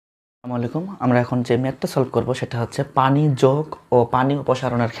আসসালামু আলাইকুম। আমরা এখন যে ম্যাথটা সলভ করব সেটা হচ্ছে পানি যোগ ও পানি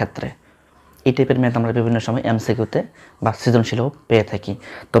অপসারণের ক্ষেত্রে। এই টাইপের ম্যাথ আমরা বিভিন্ন সময় এমসিকিউতে বা সৃজনশীলও পেয়ে থাকি।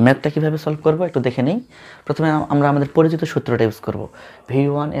 তো ম্যাথটা কীভাবে সলভ করব একটু দেখে নিই। প্রথমে আমরা আমাদের পরিচিত সূত্রটা ইউজ করব,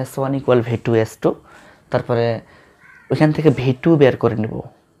 V1S1 = V2S2। তারপরে ওইখান থেকে V2 বের করে নেব।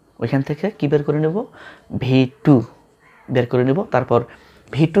 ওইখান থেকে কী বের করে নেব? V2 বের করে নেব। তারপর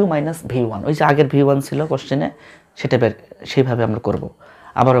V2 - V1, ওই যে আগের V1 ছিল কোশ্চেনে, সেটা সেইভাবে আমরা করব।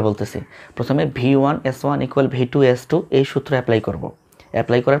 আবারও বলতেছি, প্রথমে V1S1 = V2S2 এই সূত্র অ্যাপ্লাই করব।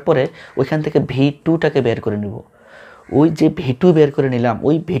 অ্যাপ্লাই করার পরে ওইখান থেকে V2টাকে বের করে নেব। ওই যে V2 বের করে নিলাম,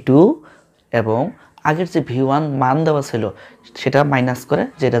 ওই V2 এবং আগের যে V1 মান দেওয়া ছিল সেটা মাইনাস করে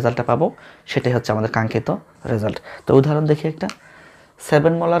যে রেজাল্টটা পাবো সেটাই হচ্ছে আমাদের কাঙ্ক্ষিত রেজাল্ট। তো উদাহরণ দেখি একটা।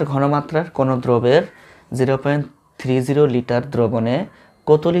 7 মোলার ঘনমাত্রার কোনো দ্রবের 0.30 লিটার দ্রবণে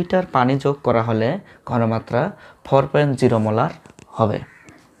কত লিটার পানি যোগ করা হলে ঘনমাত্রা 4.0 মোলার হবে?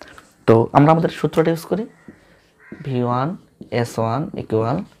 তো আমরা আমাদের সূত্রটা ইউজ করি, V1S1 =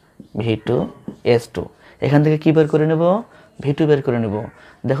 V2S2। এখান থেকে কী বের করে নেব? V2 বের করে নেব।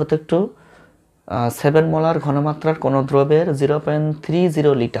 দেখো তো একটু, 7 মোলার ঘনমাত্রার কোনো দ্রবের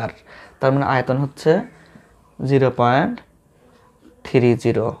 0.30 লিটার, তার মানে আয়তন হচ্ছে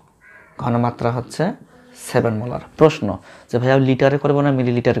 0.30, ঘনমাত্রা হচ্ছে 7 মোলার। প্রশ্ন যে ভাইয়া লিটারে করবো না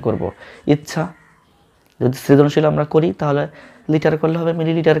মিলিলিটারে করব? ইচ্ছা, যদি সৃজনশীল আমরা করি তাহলে লিটার করলে হবে,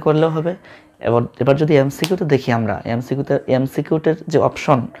 মিলিলিটার করলেও হবে। এবার যদি এমসিকিউতে দেখি, আমরা এমসিকিউটের যে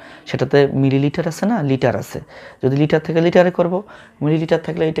অপশন সেটাতে মিলিলিটার আছে না লিটার আছে। যদি লিটার থেকে লিটারে করব, মিলিলিটার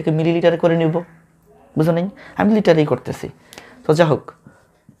থাকলে এটাকে মিলিলিটারে করে নিব। বুঝো নেই, আমি লিটারেই করতেছি। তো যা হোক,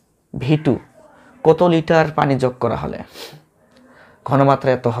 V2 কত লিটার পানি যোগ করা হলে ঘনমাত্রা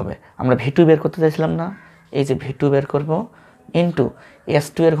এত হবে। আমরা V2 বের করতে চাইছিলাম না, এই যে V2 বের করব ইন্টু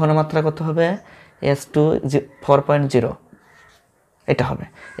S2 এর ঘনমাত্রা কত হবে? S2 4.0, এটা হবে।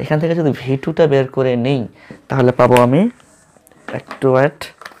 এখান থেকে যদি V2টা বের করে নেই তাহলে পাবো আমি, একটু ওয়েট,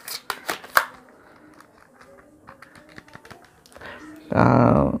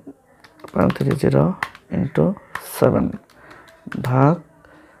 30 × 7 ভাগ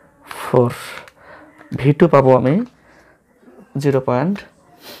 4। V2 পাবো আমি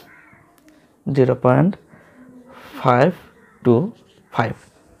 0.0525।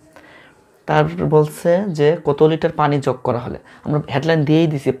 তার বলছে যে কত লিটার পানি যোগ করা হলে। আমরা হেডলাইন দিয়েই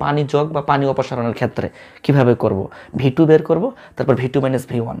দিছি পানি যোগ বা পানি অপসারণের ক্ষেত্রে কিভাবে করব। V2 বের করব, তারপর V2 -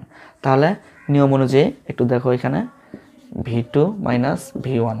 V1। তাহলে নিয়ম অনুযায়ী একটু দেখো, এখানে V2 -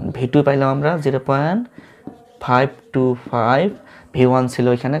 V1, V2 পাইলাম আমরা 0.525, V1 ছিল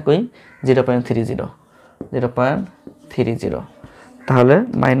এখানে কই 0.30, তাহলে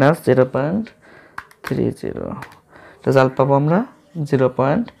 -0.30, রেজাল্ট পাবো আমরা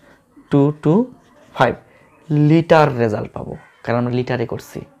 0.225 লিটার রেজাল্ট পাবো, কারণ আমরা লিটারে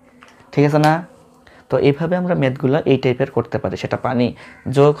করছি। ঠিক আছে না? তো এইভাবে আমরা ম্যাথগুলো এই টাইপের করতে পারি, সেটা পানি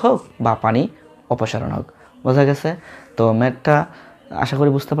যোগ হোক বা পানি অপসারণ হোক। বোঝা গেছে? তো ম্যাথটা আশা করি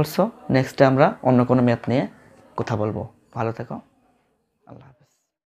বুঝতে পারছো। নেক্সটে আমরা অন্য কোনো ম্যাথ নিয়ে কথা বলবো। ভালো থেকো।